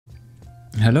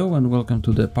Hello and welcome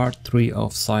to the part 3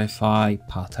 of sci-fi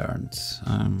patterns.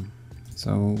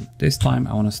 So this time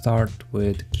I want to start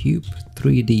with Cube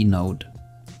 3D node.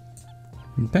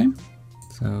 Okay,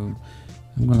 so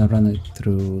I'm gonna run it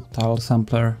through tile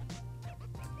sampler,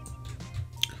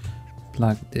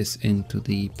 plug this into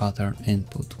the pattern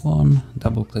input 1,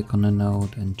 double click on the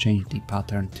node and change the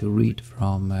pattern to read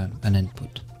from an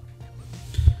input.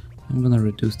 I'm gonna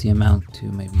reduce the amount to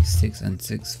maybe 6 and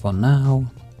 6 for now.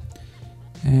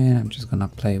 And I'm just gonna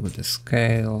play with the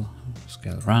scale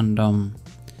random,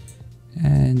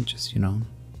 and just,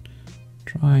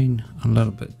 trying a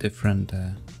little bit different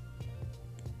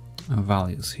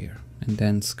values here, and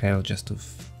then scale just to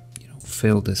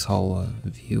fill this whole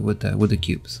view with the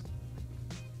cubes.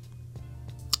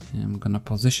 And I'm gonna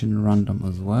position random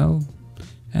as well,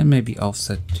 and maybe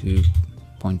offset to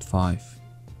 0.5.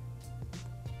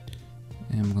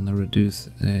 And I'm gonna reduce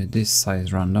this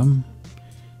size random,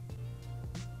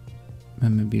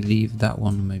 and maybe leave that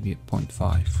one maybe at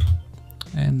 0.5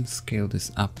 and scale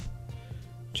this up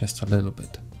just a little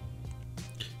bit,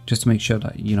 just to make sure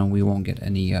that we won't get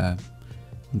any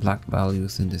black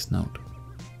values in this node.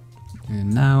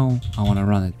 And now I want to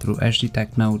run it through edge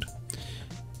detect node,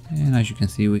 and as you can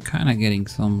see, we're kind of getting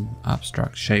some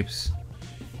abstract shapes.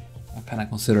 I kind of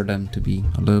consider them to be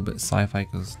a little bit sci-fi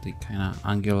because they're kind of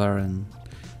angular, and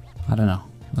I don't know,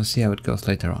 let's see how it goes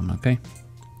later on. Okay,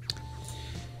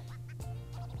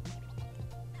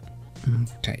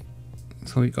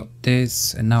 so we got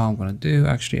this, and now I'm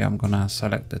gonna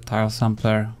select the tile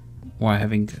sampler while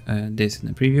having this in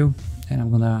the preview, and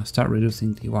I'm gonna start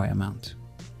reducing the Y amount.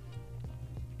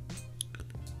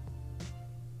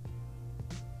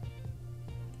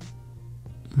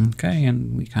 Okay,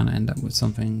 and we kind of end up with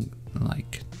something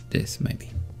like this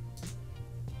maybe.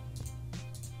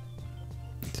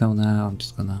 So now I'm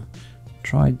just gonna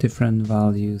try different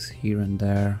values here and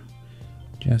there,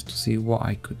 just to see what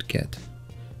I could get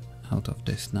out of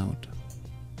this node.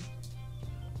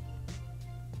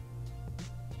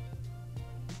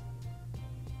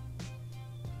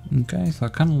 Okay, so I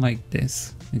kind of like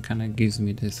this. It kind of gives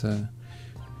me this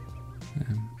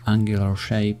angular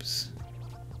shapes,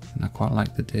 and I quite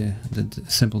like the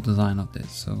simple design of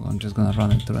this. So I'm just gonna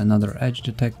run it through another edge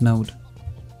detect node.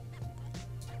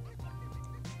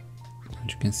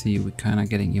 As you can see, we're kind of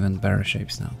getting even better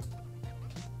shapes now.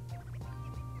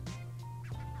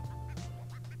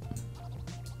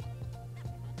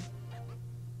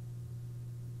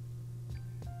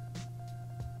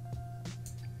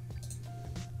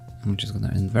 I'm just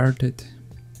gonna invert it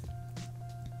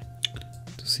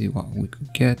to see what we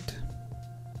could get.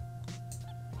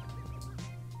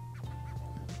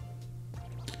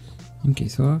 Okay,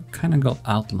 so I kind of got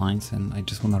outlines, and I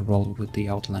just want to roll with the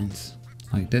outlines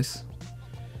like this.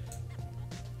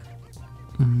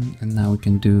 And now we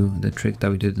can do the trick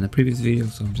that we did in the previous video.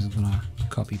 So I'm just gonna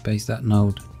copy paste that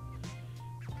node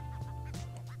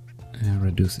and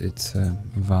reduce its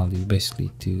value basically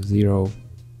to 0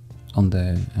 on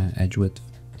the edge width.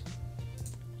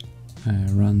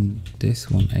 Run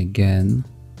this one again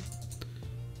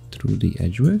through the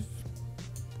edge width,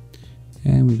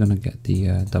 and we're gonna get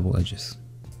the double edges.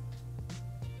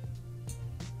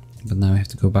 But now I have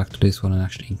to go back to this one and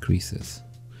actually increase this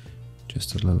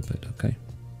just a little bit. Okay,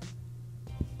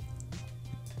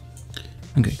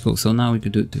 cool. So now we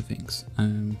could do two things.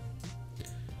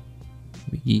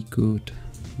 We could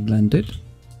blend it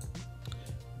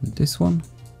with this one,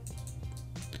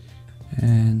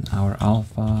 and our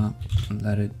alpha,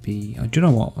 let it be, do you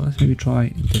know what, let's maybe try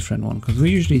a different one, because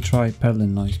we usually try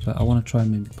Perlin noise, but I want to try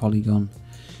maybe polygon,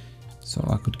 so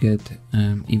I could get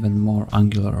even more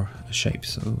angular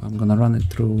shapes. So I'm gonna run it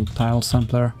through tile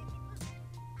sampler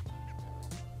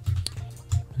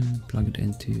and plug it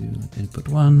into input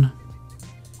 1,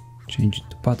 change it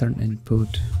to pattern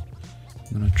input.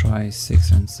 I'm gonna try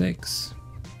 6 and 6,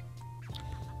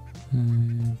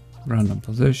 random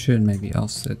position, maybe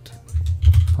offset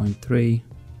 0.3,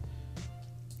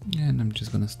 and I'm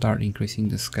just gonna start increasing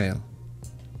the scale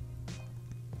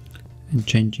and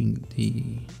changing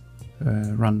the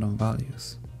random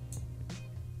values.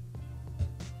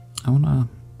 I wanna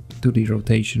do the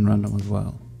rotation random as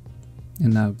well,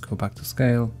 and now go back to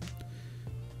scale,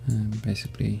 and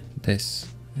basically this,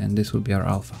 and this will be our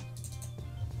alpha.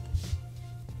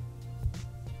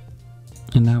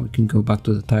 And now we can go back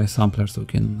to the tile sampler, so we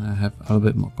can have a little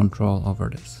bit more control over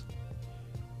this.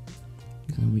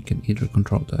 And we can either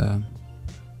control the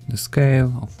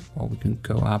scale, or we can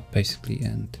go up basically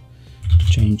and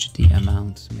change the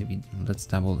amount. Maybe let's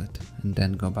double it and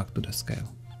then go back to the scale.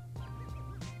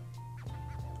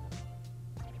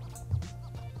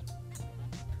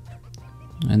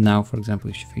 And now, for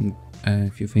example,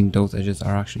 if you think those edges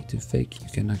are actually too thick, you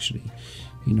can actually,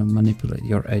 you know, manipulate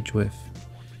your edge width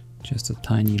just a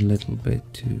tiny little bit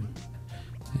to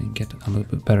get a little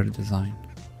bit better design.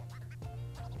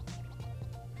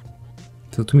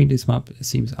 So to me, this map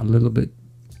seems a little bit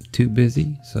too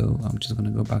busy, so I'm just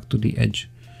going to go back to the edge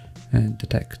and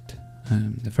detect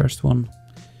the first one,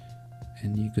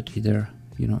 and you could either,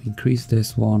 you know, increase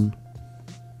this one,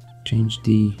 change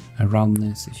the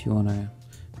roundness if you want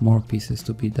more pieces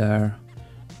to be there,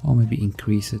 or maybe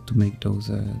increase it to make those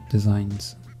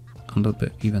designs a little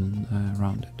bit even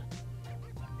rounded.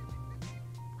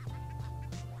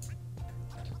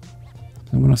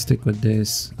 So I'm gonna stick with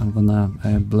this. I'm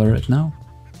gonna blur it now,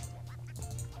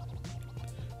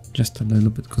 just a little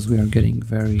bit, because we are getting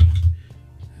very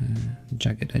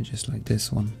jagged edges like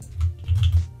this one.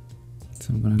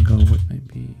 So I'm gonna go with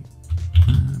maybe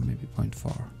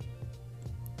 0.4.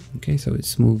 Okay, so it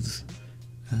smooths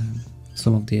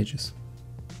some of the edges.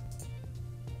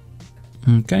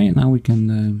 Okay, now we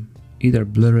can either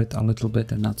blur it a little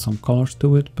bit and add some colors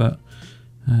to it, but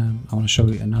I want to show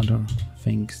you another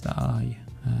things that I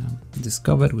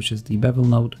discovered, which is the bevel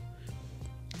node.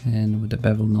 And with the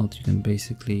bevel node, you can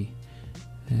basically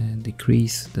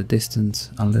decrease the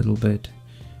distance a little bit,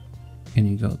 and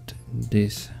you got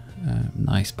this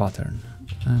nice pattern.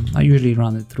 I usually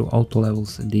run it through auto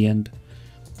levels at the end,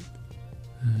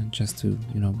 just to,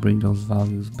 you know, bring those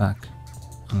values back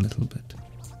a little bit.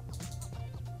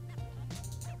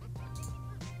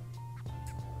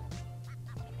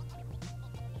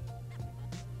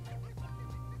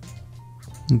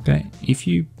 Okay, if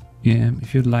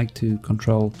you'd like to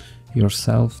control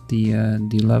yourself the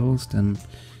levels, then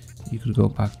you could go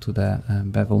back to the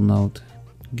bevel node,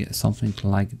 get something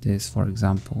like this, for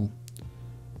example.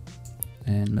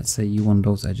 And let's say you want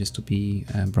those edges to be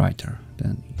brighter,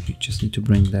 then you just need to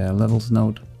bring the levels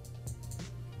node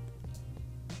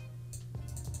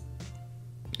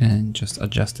and just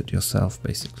adjust it yourself,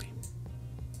 basically.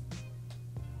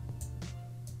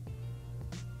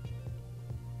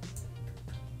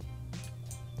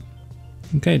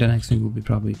 Okay, the next thing will be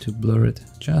probably to blur it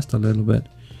just a little bit,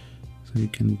 so you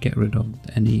can get rid of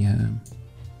any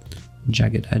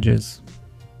jagged edges,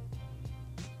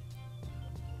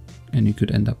 and you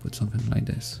could end up with something like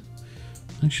this.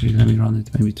 Actually, let me run it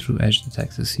maybe through edge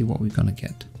detect to see what we're gonna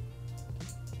get.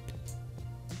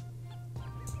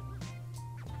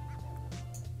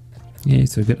 Yeah,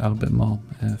 so you get a little bit more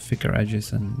thicker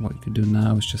edges, and what you could do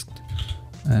now is just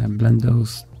blend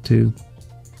those two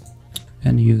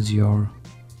and use your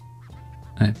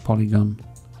polygon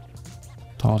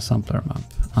tile sampler map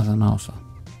as an alpha.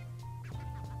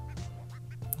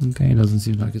 Okay, it doesn't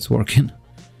seem like it's working,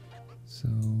 so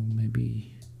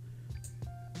maybe,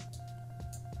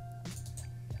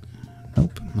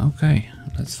 nope. Okay,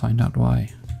 let's find out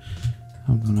why.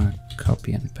 I'm gonna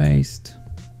copy and paste.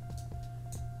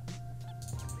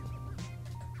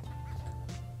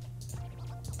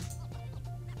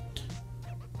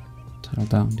 Tile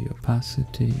down the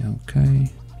opacity.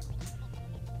 Okay,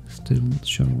 still not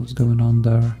sure what's going on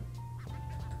there.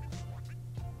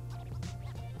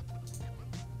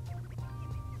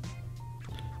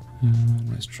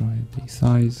 Let's try the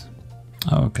size.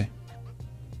 Oh, okay.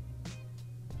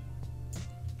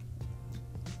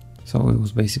 So it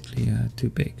was basically too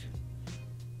big.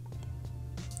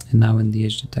 And now in the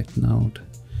edge detect node,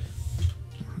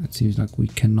 it seems like we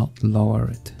cannot lower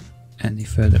it any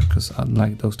further, because I'd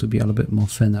like those to be a little bit more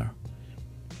thinner.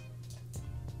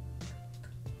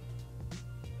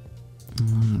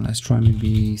 Let's try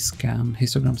maybe scan,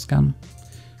 histogram scan.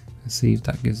 Let's see if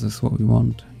that gives us what we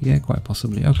want. Yeah, quite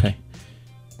possibly. Okay.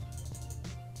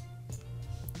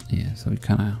 Yeah, so we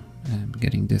kind of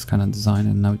getting this kind of design,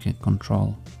 and now we can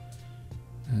control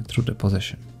through the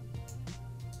position.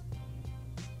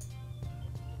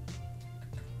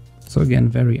 So again,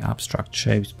 very abstract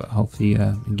shapes, but hopefully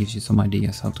it gives you some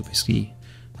ideas how to basically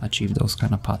achieve those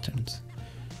kind of patterns.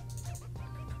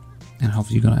 And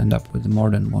hopefully you're gonna end up with more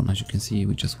than one. As you can see,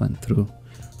 we just went through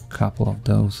a couple of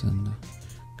those and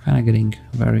kind of getting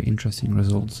very interesting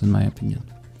results, in my opinion.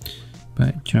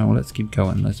 But you know, let's keep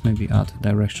going. Let's maybe add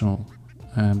directional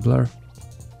blur.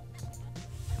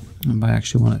 And I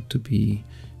actually want it to be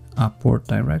upward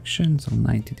direction, so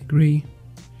 90 degree.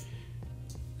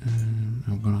 And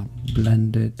I'm gonna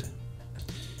blend it,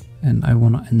 and I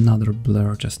want another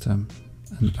blur, just a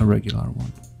regular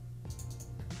one.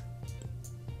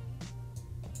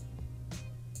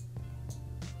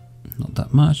 Not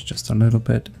that much, just a little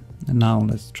bit. And now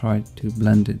let's try to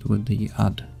blend it with the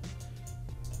add.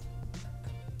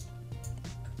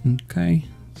 Okay,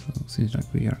 So it seems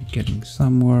like we are getting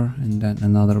somewhere, and then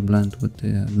another blend with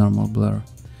the normal blur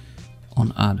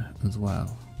on add as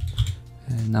well.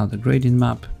 And now the gradient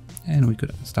map, and we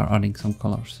could start adding some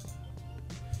colors.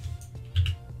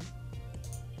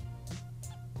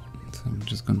 So I'm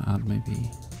just gonna add maybe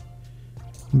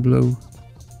blue,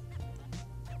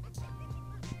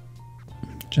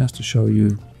 just to show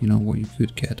you, you know, what you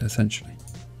could get essentially.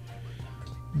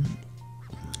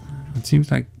 It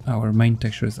seems like our main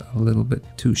texture is a little bit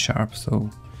too sharp, so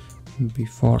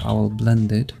before I will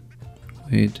blend it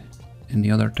with any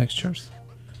other textures.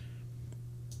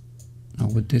 Now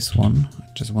with this one,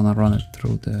 I just want to run it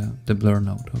through the blur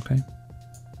node, okay?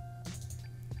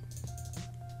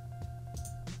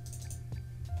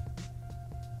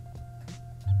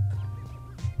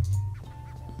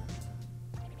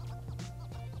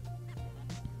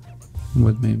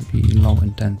 With maybe low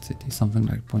intensity, something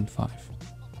like 0.5.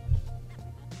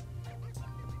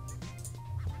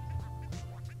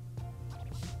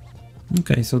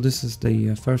 Okay, so this is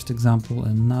the first example,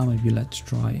 and now maybe let's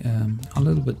try a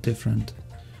little bit different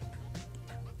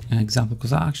example,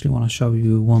 because I actually want to show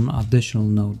you one additional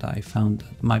node that I found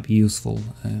that might be useful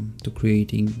to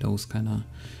creating those kind of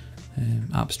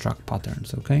abstract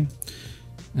patterns, okay?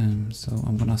 So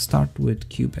I'm gonna start with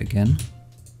Cube again,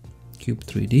 Cube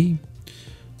 3D,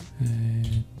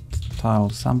 Tile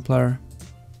Sampler,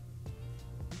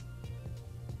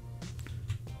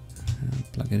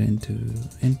 plug it into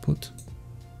input.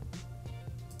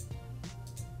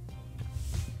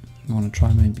 I want to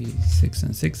try maybe 6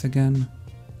 and 6 again,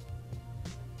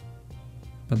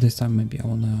 but this time maybe I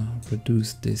want to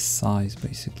reduce this size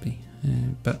basically,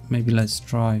 but maybe let's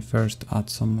try first add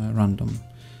some random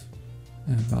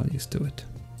values to it.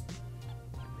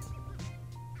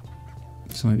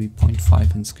 So maybe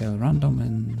 0.5 in scale random,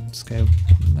 and scale,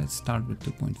 let's start with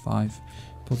 2.5,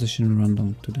 position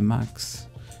random to the max,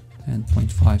 and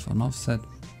 0.5 on offset.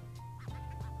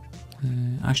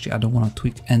 Actually, I don't want to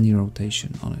tweak any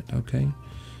rotation on it, okay?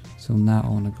 So now I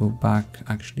want to go back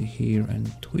actually here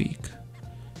and tweak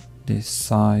this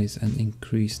size and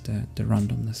increase the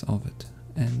randomness of it,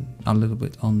 and a little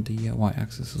bit on the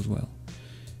y-axis as well.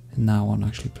 And now I want to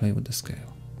actually play with the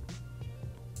scale.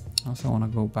 Also, I want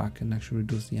to go back and actually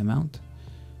reduce the amount.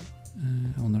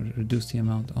 I want to reduce the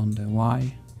amount on the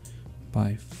y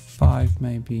by 5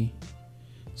 maybe.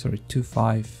 Sorry,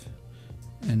 2.5,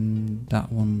 and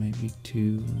that one maybe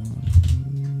 2,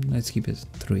 let's keep it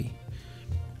 3.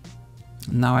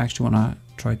 Now I actually want to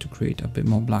try to create a bit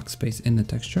more black space in the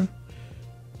texture,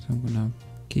 so I'm gonna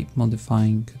keep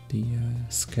modifying the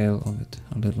scale of it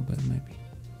a little bit maybe,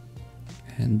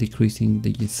 and decreasing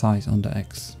the size on the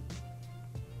X,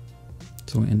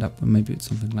 so we end up maybe with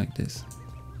something like this.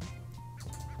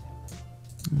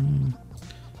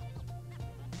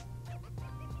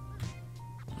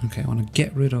 Okay, I want to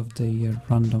get rid of the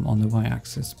random on the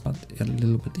y-axis, but a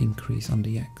little bit increase on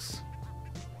the x.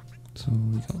 So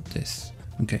we got this.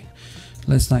 Okay,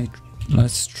 let's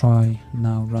try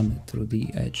now run it through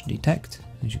the edge detect.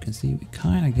 As you can see, we're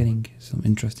kind of getting some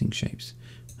interesting shapes,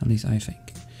 at least I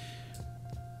think.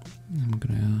 I'm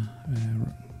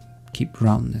gonna keep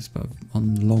roundness, but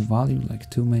on low value,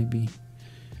 like 2 maybe,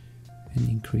 and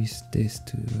increase this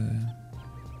to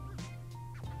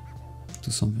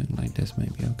something like this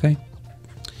maybe, okay?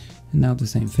 And now the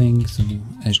same thing, so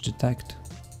edge detect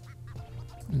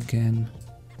again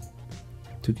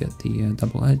to get the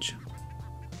double edge.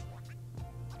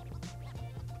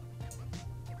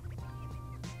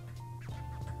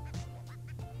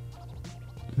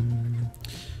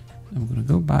 I'm gonna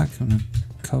go back, I'm gonna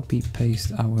copy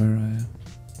paste our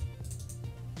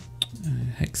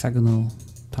hexagonal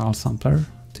tile sampler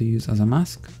to use as a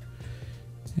mask.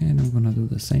 And I'm gonna do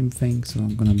the same thing, so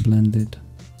I'm gonna blend it,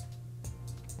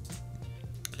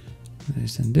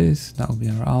 this and this, that will be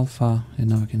our alpha, and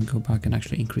now I can go back and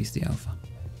actually increase the alpha.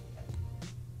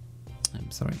 I'm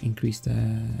sorry, increase the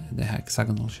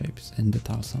hexagonal shapes in the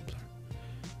tile sampler,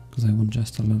 because I want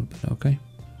just a little bit, okay?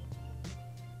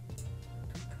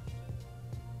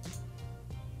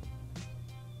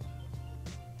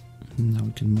 And now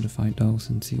we can modify those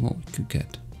and see what we could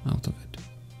get out of it.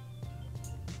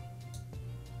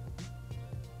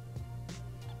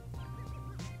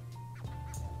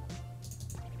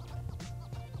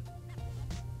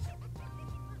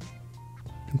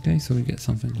 Okay, so we get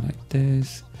something like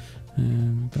this,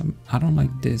 but I don't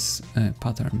like this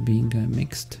pattern being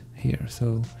mixed here,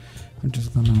 so I'm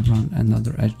just gonna run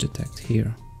another edge detect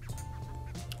here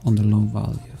on the low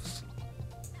values,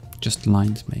 just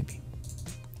lines maybe,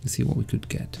 and see what we could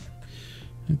get.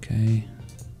 Okay,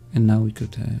 and now we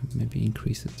could maybe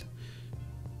increase it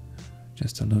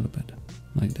just a little bit,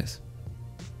 like this.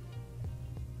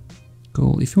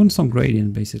 Cool. If you want some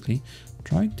gradient, basically,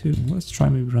 let's try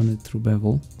maybe run it through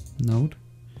bevel node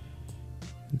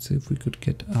and see if we could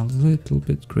get a little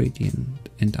bit gradient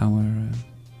in our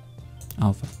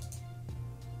alpha.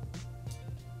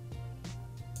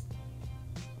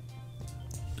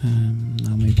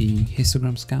 Now maybe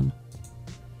histogram scan.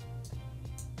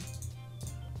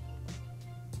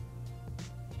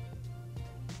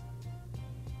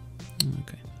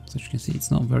 Okay, so as you can see,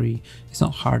 it's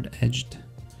not hard edged.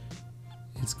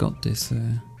 It's got this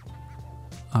a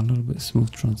little bit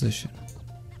smooth transition.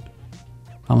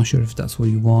 I'm not sure if that's what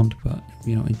you want, but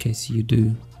you know, in case you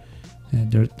do,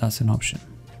 that's an option.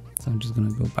 So I'm just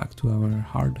gonna go back to our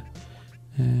hard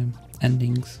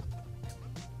endings.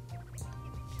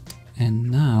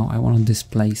 And now I want to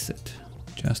displace it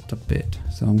just a bit.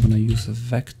 So I'm going to use a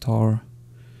vector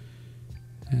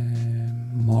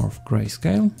morph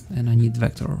grayscale, and I need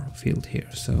vector field here.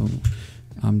 So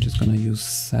I'm just going to use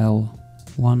cell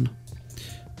 1,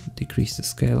 decrease the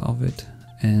scale of it,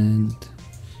 and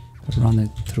run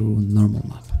it through normal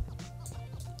map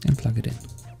and plug it in.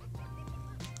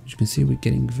 As you can see, we're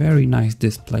getting very nice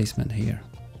displacement here.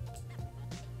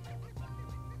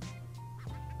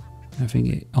 I think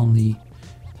it only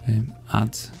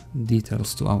adds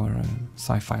details to our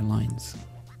sci-fi lines.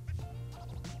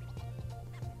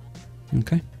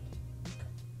 Okay.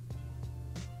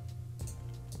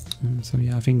 So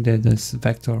yeah, I think that this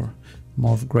vector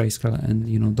morph grayscale and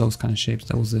you know those kind of shapes,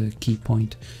 that was a key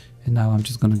point. And now I'm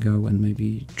just gonna go and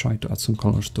maybe try to add some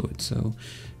colors to it. So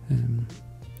I'm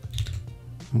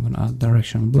gonna add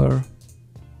directional blur.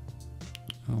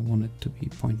 I want it to be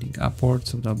pointing upward,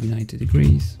 so that'll be 90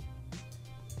 degrees.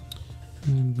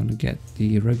 I'm gonna get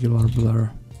the regular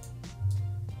blur.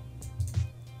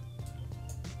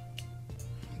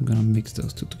 I'm gonna mix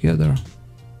those two together.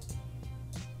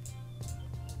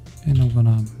 And I'm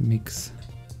gonna mix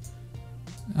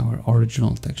our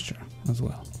original texture as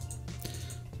well.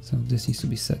 So this needs to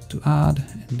be set to add,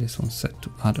 and this one's set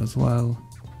to add as well.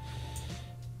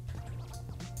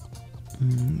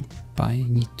 But I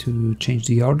need to change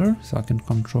the order so I can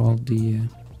control the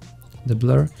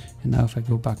blur. And now if I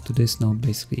go back to this node,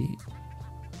 basically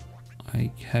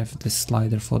I have this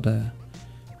slider for the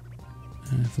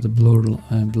blur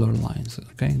lines.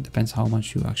 Okay, it depends how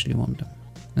much you actually want them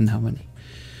and how many.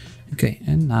 Okay,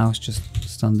 and now it's just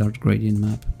standard gradient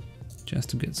map just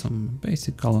to get some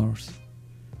basic colors.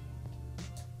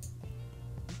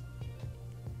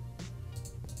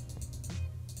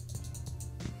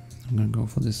 I'm gonna go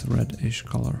for this reddish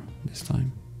color this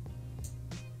time.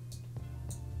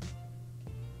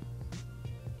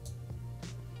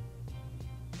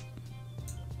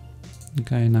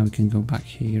 Okay, now we can go back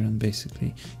here and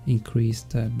basically increase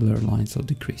the blur lines or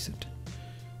decrease it.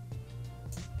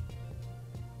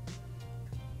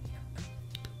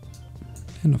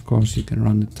 And of course you can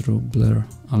run it through blur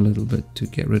a little bit to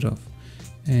get rid of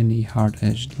any hard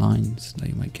edged lines that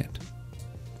you might get.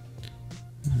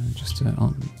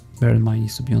 Bear in mind, it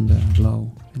needs to be on the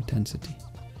low intensity,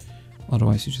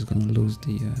 otherwise you're just going to lose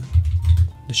the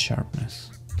sharpness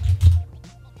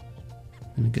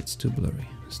and it gets too blurry.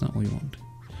 It's not what you want.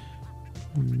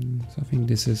 So I think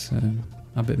this is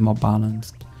a bit more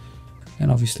balanced,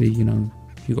 and obviously you know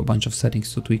you got a bunch of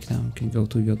settings to tweak now. You can go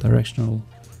to your directional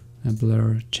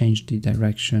blur, change the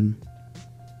direction,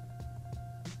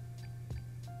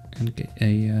 and get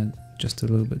just a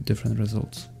little bit different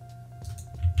results.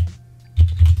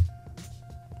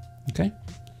 Okay.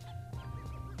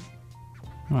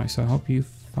 Alright, so I hope you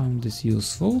found this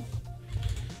useful,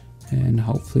 and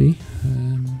hopefully,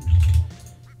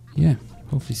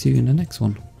 hopefully see you in the next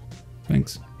one.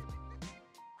 Thanks.